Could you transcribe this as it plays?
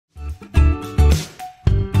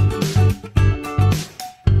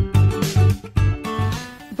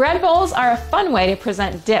Bread bowls are a fun way to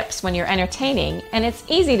present dips when you're entertaining, and it's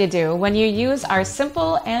easy to do when you use our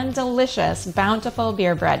simple and delicious Bountiful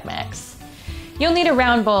Beer Bread mix. You'll need a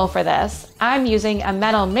round bowl for this. I'm using a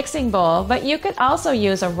metal mixing bowl, but you could also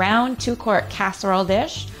use a round 2-quart casserole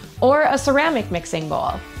dish or a ceramic mixing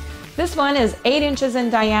bowl. This one is 8 inches in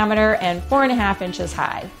diameter and 4.5 inches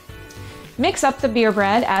high. Mix up the beer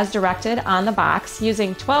bread as directed on the box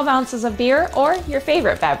using 12 ounces of beer or your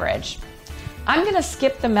favorite beverage. I'm going to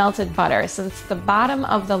skip the melted butter since the bottom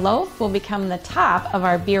of the loaf will become the top of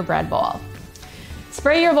our beer bread bowl.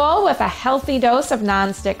 Spray your bowl with a healthy dose of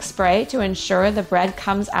non-stick spray to ensure the bread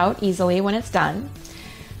comes out easily when it's done.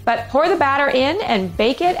 But pour the batter in and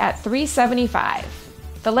bake it at 375.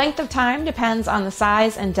 The length of time depends on the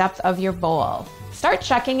size and depth of your bowl. Start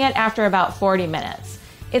checking it after about 40 minutes.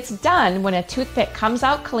 It's done when a toothpick comes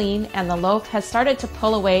out clean and the loaf has started to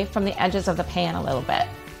pull away from the edges of the pan a little bit.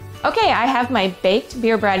 Okay, I have my baked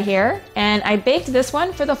beer bread here, and I baked this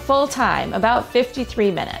one for the full time, about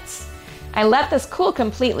 53 minutes. I let this cool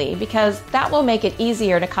completely because that will make it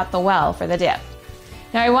easier to cut the well for the dip.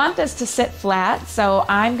 Now I want this to sit flat, so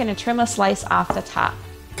I'm going to trim a slice off the top.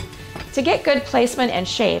 To get good placement and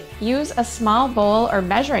shape, use a small bowl or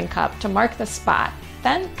measuring cup to mark the spot,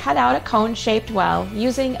 then cut out a cone-shaped well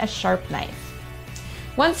using a sharp knife.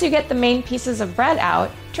 Once you get the main pieces of bread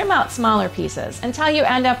out, trim out smaller pieces until you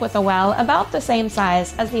end up with a well about the same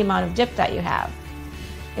size as the amount of dip that you have.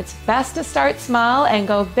 It's best to start small and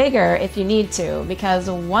go bigger if you need to, because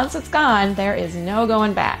once it's gone, there is no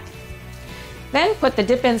going back. Then put the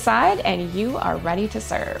dip inside and you are ready to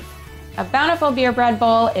serve. A Bountiful Beer Bread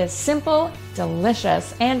Bowl is simple,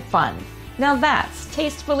 delicious, and fun. Now that's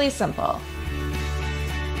tastefully simple.